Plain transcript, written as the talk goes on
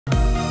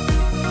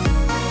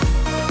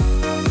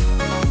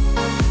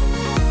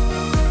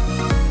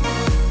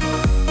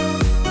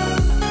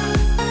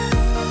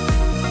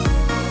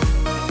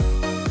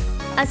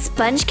A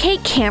sponge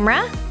cake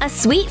camera, a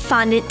sweet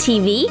fondant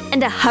TV,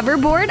 and a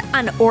hoverboard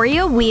on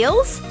Oreo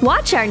wheels?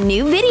 Watch our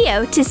new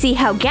video to see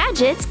how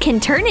gadgets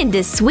can turn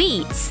into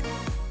sweets.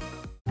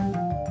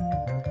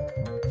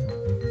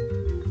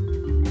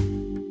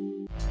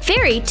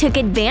 Fairy took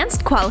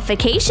advanced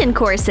qualification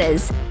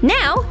courses.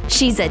 Now,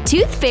 she's a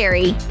tooth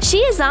fairy. She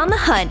is on the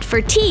hunt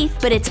for teeth,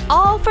 but it's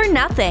all for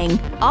nothing.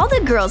 All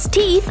the girls'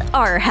 teeth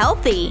are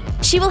healthy.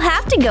 She will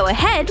have to go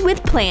ahead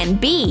with Plan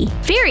B.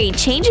 Fairy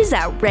changes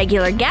out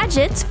regular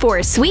gadgets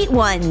for sweet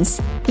ones.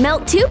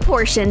 Melt 2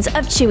 portions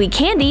of Chewy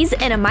candies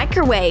in a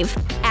microwave.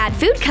 Add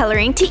food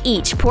coloring to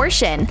each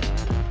portion.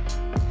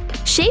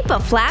 Shape a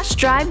flash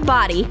drive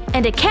body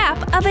and a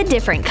cap of a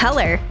different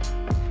color.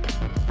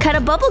 Cut a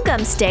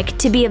bubblegum stick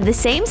to be of the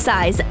same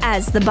size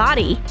as the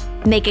body.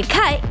 Make a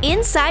cut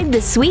inside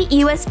the sweet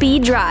USB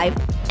drive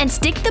and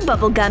stick the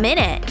bubblegum in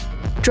it.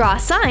 Draw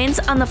signs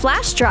on the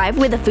flash drive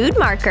with a food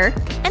marker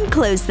and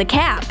close the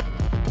cap.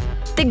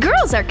 The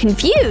girls are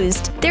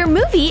confused. Their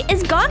movie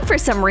is gone for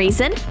some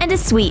reason and a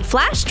sweet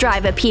flash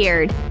drive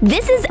appeared.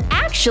 This is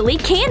actually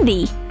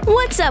candy.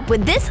 What's up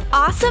with this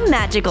awesome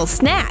magical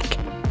snack?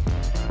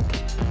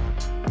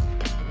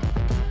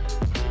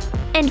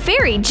 And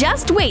Fairy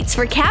just waits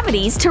for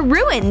cavities to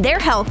ruin their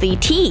healthy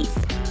teeth.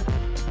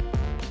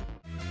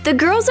 The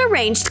girls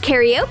arranged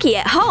karaoke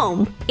at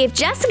home. If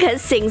Jessica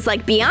sings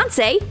like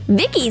Beyonce,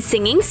 Vicky's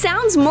singing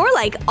sounds more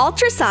like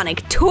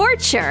ultrasonic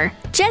torture.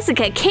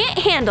 Jessica can't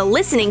handle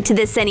listening to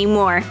this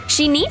anymore.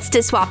 She needs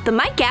to swap the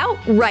mic out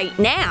right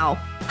now.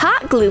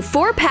 Hot glue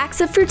 4 packs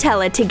of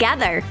Fruitella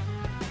together.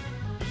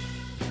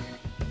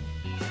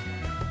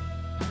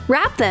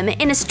 Wrap them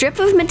in a strip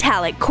of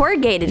metallic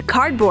corrugated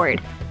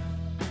cardboard.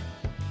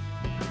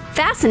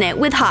 Fasten it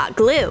with hot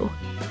glue.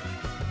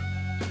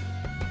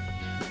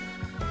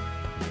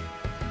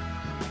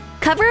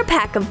 Cover a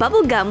pack of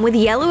bubble gum with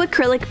yellow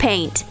acrylic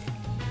paint.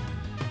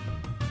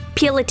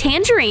 Peel a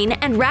tangerine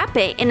and wrap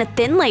it in a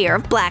thin layer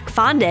of black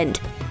fondant.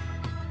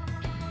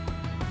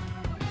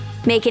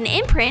 Make an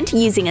imprint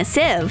using a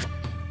sieve.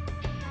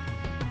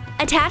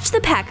 Attach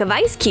the pack of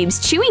ice cubes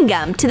chewing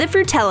gum to the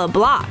Fruitella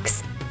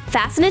blocks.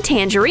 Fasten a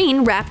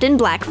tangerine wrapped in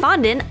black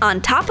fondant on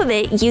top of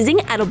it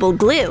using edible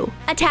glue.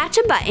 Attach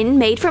a button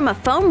made from a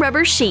foam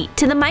rubber sheet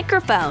to the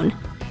microphone.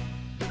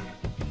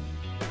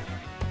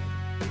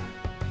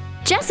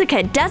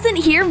 Jessica doesn't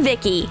hear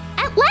Vicky.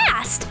 At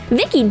last!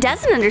 Vicky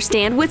doesn't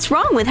understand what's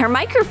wrong with her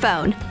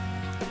microphone.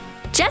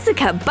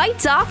 Jessica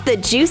bites off the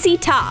juicy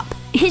top.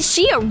 Is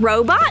she a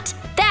robot?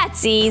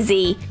 That's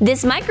easy.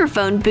 This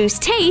microphone boosts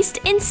taste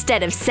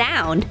instead of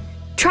sound.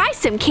 Try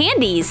some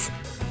candies.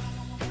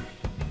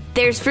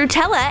 There's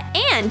Fruitella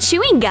and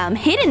chewing gum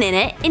hidden in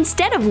it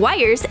instead of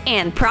wires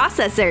and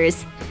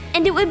processors.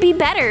 And it would be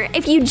better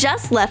if you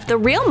just left the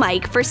real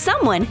mic for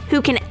someone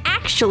who can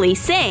actually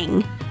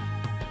sing.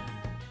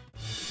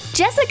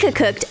 Jessica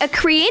cooked a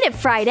creative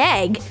fried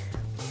egg.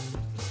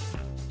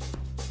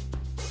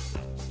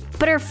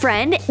 But her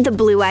friend, the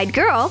blue-eyed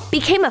girl,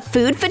 became a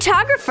food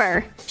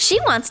photographer. She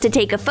wants to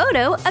take a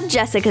photo of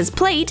Jessica's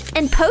plate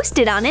and post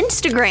it on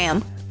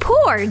Instagram.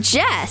 Poor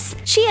Jess!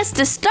 She has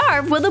to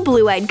starve while the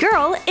blue-eyed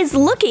girl is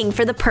looking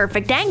for the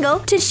perfect angle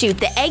to shoot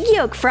the egg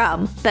yolk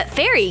from. But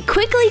Fairy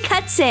quickly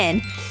cuts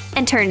in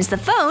and turns the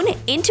phone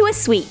into a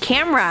sweet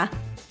camera.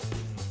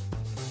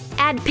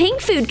 Add pink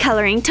food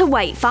coloring to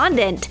white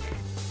fondant.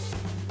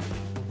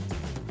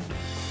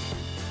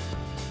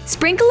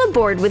 Sprinkle a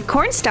board with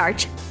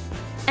cornstarch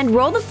and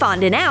roll the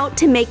fondant out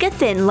to make a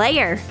thin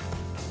layer.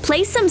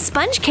 Place some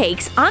sponge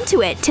cakes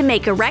onto it to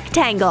make a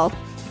rectangle.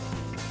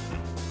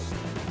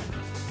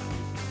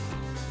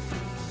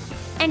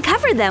 And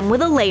cover them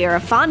with a layer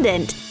of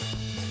fondant.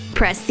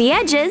 Press the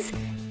edges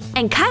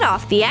and cut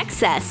off the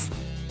excess.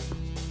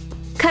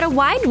 Cut a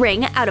wide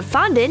ring out of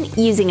fondant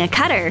using a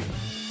cutter.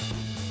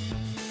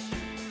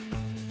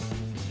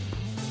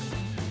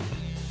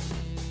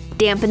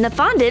 Dampen the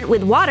fondant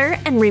with water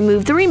and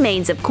remove the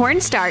remains of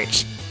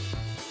cornstarch.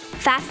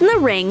 Fasten the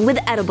ring with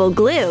edible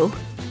glue.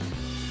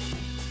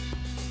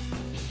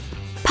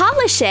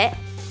 Polish it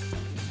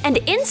and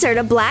insert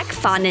a black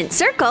fondant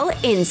circle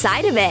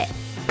inside of it.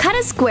 Cut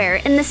a square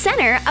in the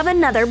center of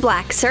another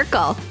black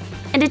circle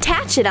and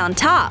attach it on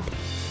top.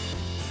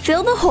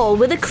 Fill the hole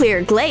with a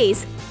clear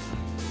glaze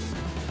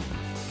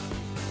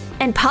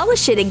and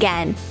polish it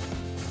again.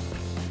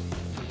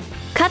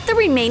 Cut the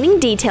remaining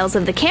details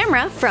of the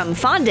camera from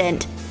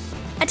fondant.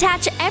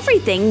 Attach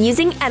everything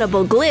using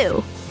edible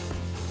glue.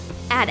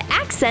 Add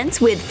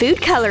accents with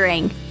food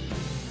coloring.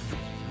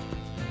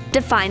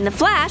 Define the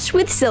flash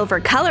with silver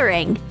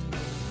coloring.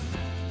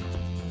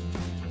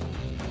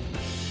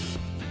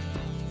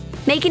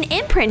 Make an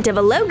imprint of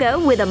a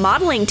logo with a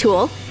modeling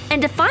tool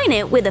and define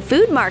it with a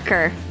food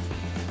marker.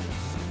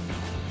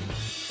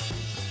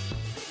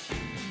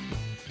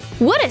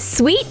 What a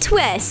sweet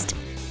twist!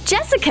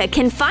 Jessica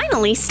can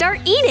finally start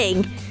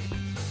eating!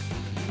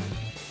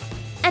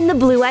 And the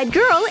blue-eyed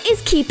girl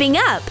is keeping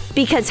up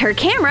because her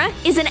camera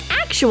is an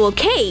actual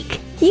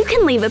cake. You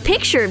can leave a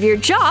picture of your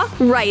jaw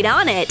right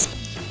on it.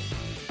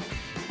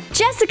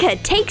 Jessica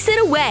takes it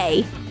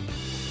away.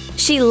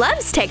 She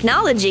loves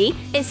technology,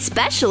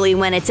 especially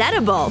when it's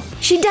edible.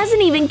 She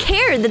doesn't even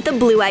care that the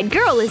blue-eyed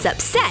girl is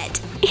upset.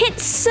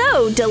 It's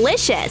so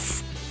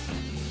delicious.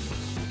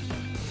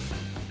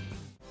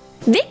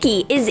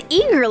 Vicky is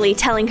eagerly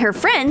telling her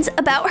friends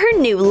about her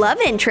new love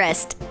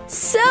interest.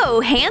 So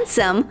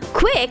handsome,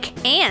 quick,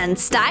 and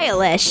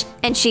stylish.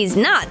 And she's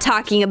not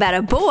talking about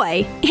a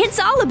boy. It's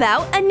all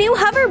about a new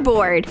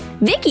hoverboard.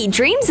 Vicky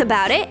dreams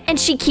about it, and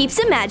she keeps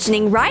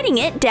imagining riding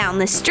it down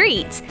the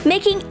streets,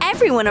 making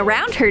everyone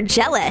around her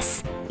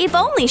jealous. If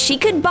only she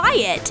could buy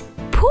it.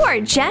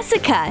 Poor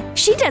Jessica!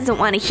 She doesn't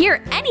want to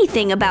hear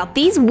anything about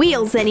these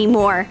wheels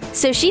anymore,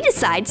 so she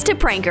decides to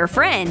prank her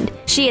friend.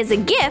 She has a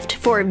gift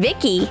for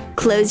Vicky.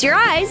 Close your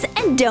eyes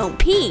and don't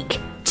peek.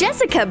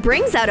 Jessica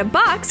brings out a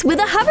box with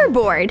a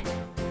hoverboard.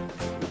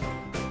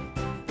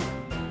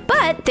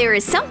 But there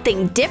is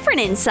something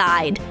different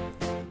inside.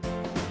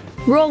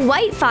 Roll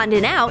white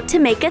fondant out to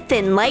make a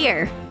thin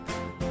layer.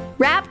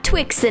 Wrap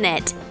Twix in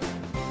it.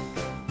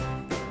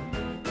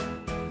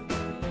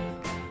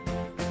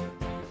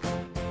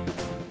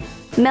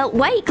 Melt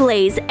white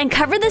glaze and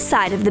cover the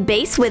side of the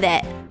base with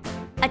it.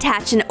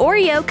 Attach an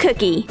Oreo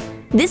cookie.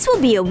 This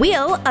will be a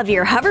wheel of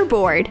your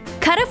hoverboard.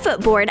 Cut a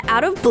footboard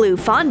out of blue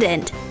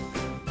fondant.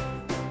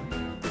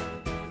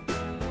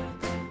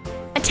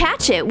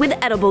 Attach it with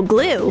edible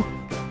glue.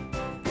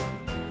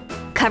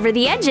 Cover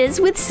the edges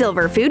with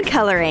silver food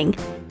coloring.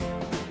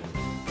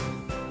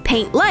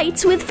 Paint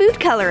lights with food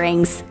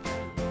colorings.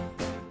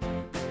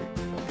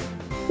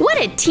 What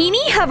a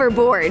teeny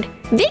hoverboard!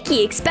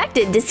 Vicky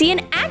expected to see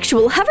an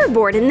actual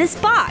hoverboard in this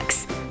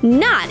box,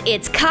 not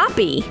its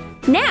copy.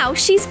 Now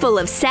she's full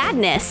of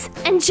sadness,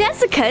 and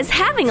Jessica is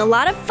having a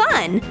lot of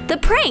fun. The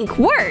prank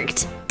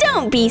worked!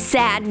 Don't be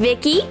sad,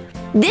 Vicky!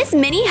 This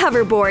mini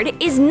hoverboard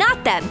is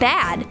not that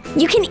bad.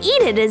 You can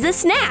eat it as a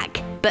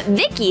snack, but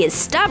Vicky is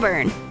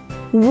stubborn.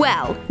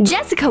 Well,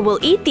 Jessica will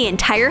eat the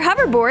entire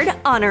hoverboard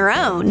on her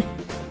own.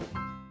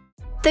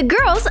 The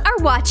girls are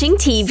watching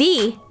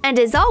TV, and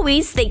as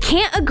always, they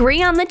can't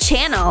agree on the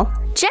channel.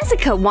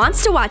 Jessica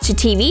wants to watch a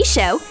TV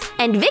show,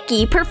 and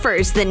Vicky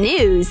prefers the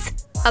news.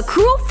 A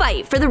cruel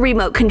fight for the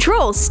remote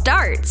control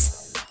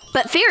starts.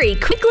 But Fairy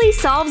quickly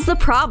solves the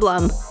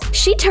problem.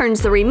 She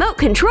turns the remote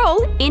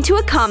control into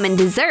a common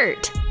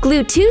dessert.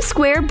 Glue 2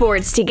 square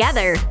boards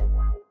together.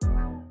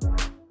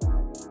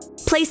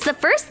 Place the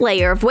first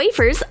layer of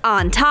wafers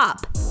on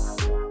top.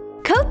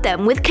 Coat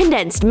them with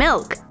condensed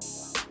milk.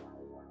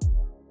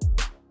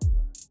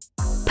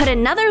 Put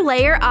another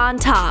layer on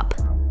top.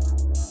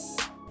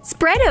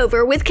 Spread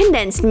over with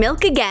condensed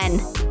milk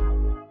again.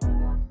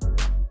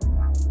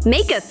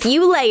 Make a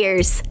few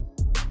layers.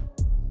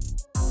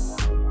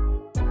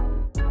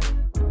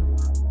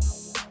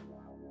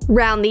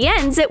 Round the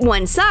ends at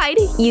one side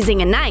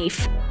using a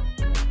knife.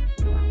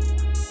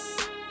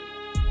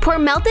 Pour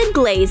melted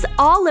glaze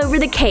all over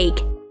the cake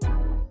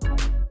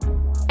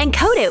and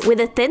coat it with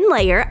a thin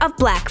layer of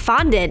black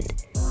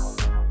fondant.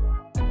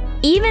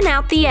 Even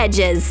out the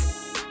edges.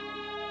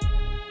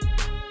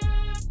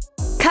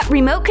 Cut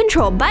remote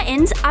control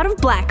buttons out of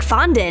black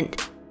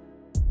fondant.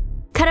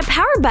 Cut a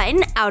power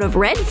button out of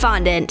red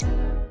fondant.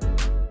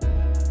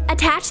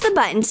 Attach the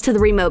buttons to the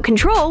remote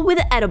control with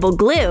edible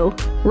glue.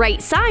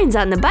 Write signs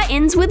on the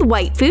buttons with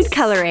white food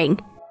coloring.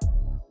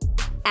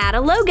 Add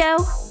a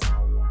logo.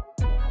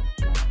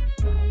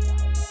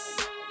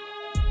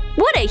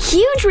 What a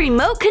huge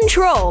remote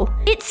control!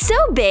 It's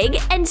so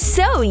big and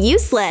so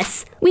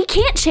useless. We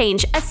can't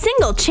change a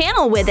single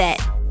channel with it.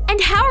 And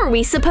how are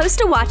we supposed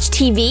to watch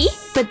TV?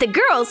 But the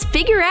girls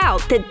figure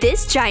out that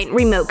this giant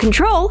remote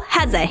control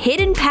has a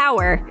hidden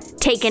power.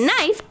 Take a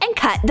knife and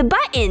cut the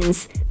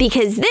buttons,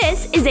 because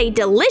this is a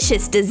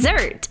delicious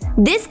dessert.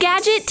 This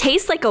gadget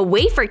tastes like a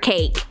wafer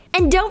cake.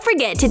 And don't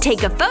forget to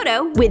take a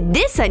photo with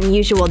this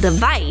unusual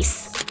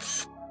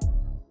device.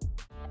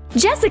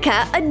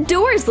 Jessica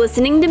adores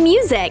listening to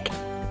music.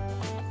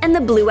 And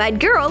the blue-eyed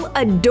girl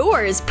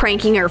adores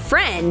pranking her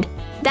friend.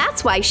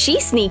 That's why she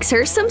sneaks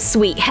her some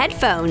sweet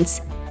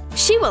headphones.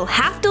 She will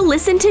have to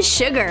listen to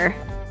sugar.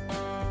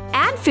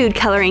 Add food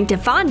coloring to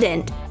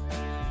fondant.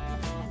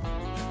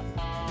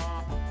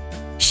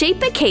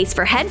 Shape a case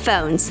for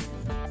headphones.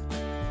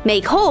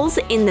 Make holes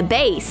in the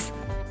base.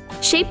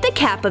 Shape the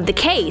cap of the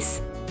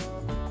case.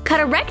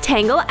 Cut a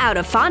rectangle out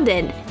of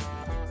fondant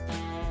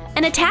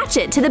and attach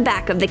it to the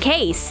back of the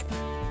case.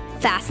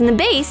 Fasten the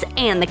base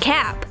and the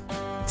cap.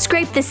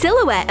 Scrape the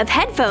silhouette of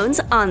headphones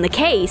on the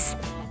case.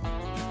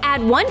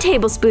 Add 1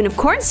 tablespoon of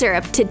corn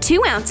syrup to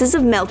 2 ounces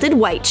of melted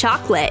white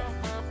chocolate.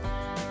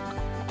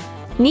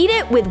 Knead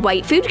it with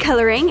white food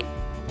coloring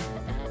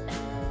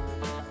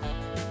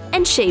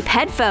and shape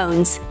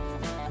headphones.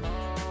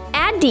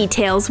 Add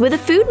details with a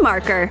food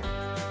marker.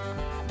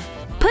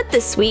 Put the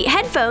sweet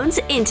headphones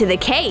into the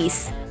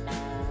case.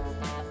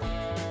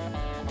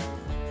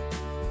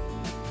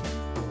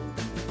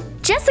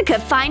 Jessica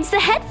finds the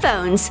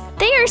headphones.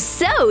 They are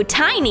so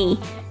tiny.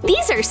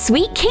 These are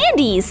sweet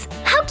candies!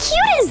 How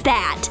cute is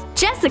that?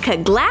 Jessica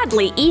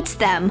gladly eats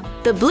them.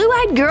 The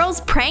blue-eyed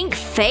girl's prank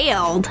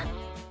failed.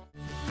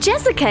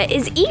 Jessica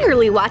is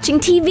eagerly watching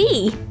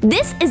TV.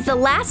 This is the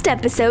last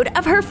episode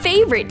of her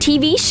favorite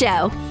TV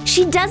show.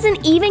 She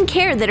doesn't even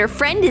care that her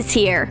friend is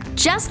here.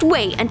 Just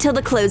wait until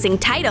the closing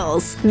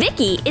titles.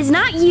 Vicky is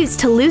not used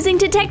to losing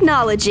to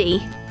technology.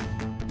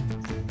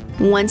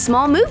 One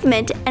small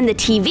movement and the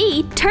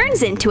TV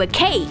turns into a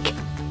cake.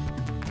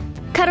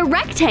 Cut a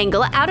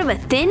rectangle out of a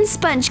thin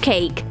sponge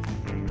cake.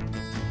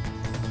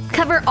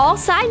 Cover all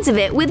sides of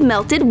it with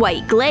melted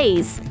white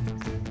glaze.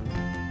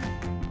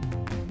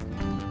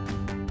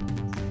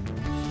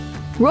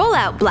 Roll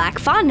out black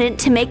fondant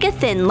to make a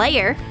thin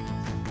layer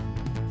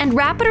and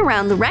wrap it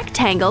around the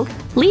rectangle,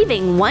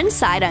 leaving one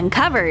side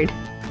uncovered.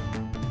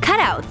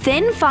 Cut out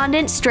thin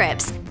fondant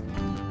strips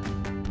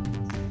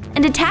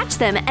and attach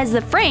them as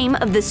the frame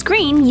of the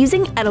screen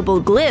using edible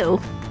glue.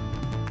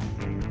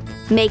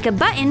 Make a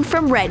button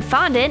from red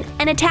fondant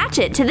and attach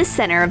it to the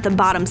center of the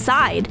bottom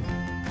side.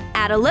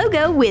 Add a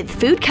logo with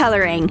food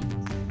coloring.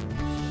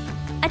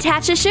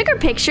 Attach a sugar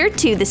picture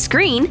to the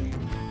screen.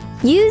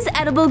 Use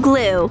edible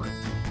glue.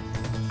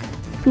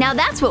 Now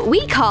that's what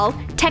we call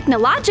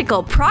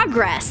technological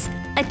progress.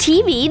 A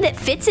TV that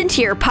fits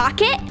into your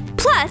pocket?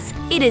 Plus,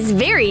 it is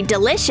very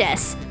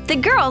delicious. The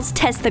girls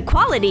test the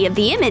quality of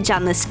the image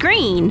on the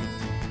screen.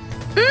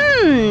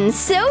 Mmm,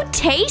 so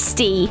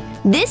tasty!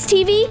 This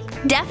TV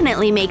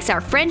definitely makes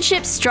our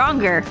friendship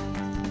stronger.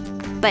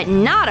 But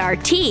not our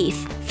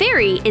teeth.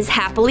 Fairy is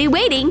happily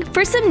waiting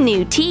for some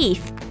new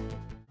teeth.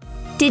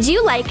 Did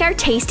you like our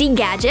tasty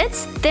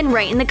gadgets? Then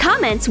write in the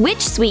comments which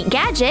sweet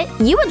gadget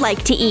you would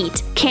like to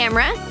eat.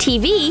 Camera,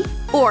 TV,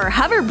 or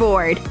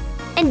hoverboard.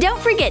 And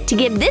don't forget to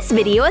give this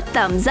video a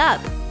thumbs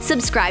up.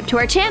 Subscribe to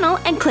our channel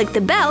and click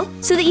the bell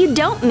so that you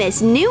don't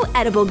miss new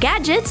edible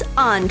gadgets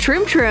on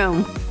Troom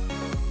Troom.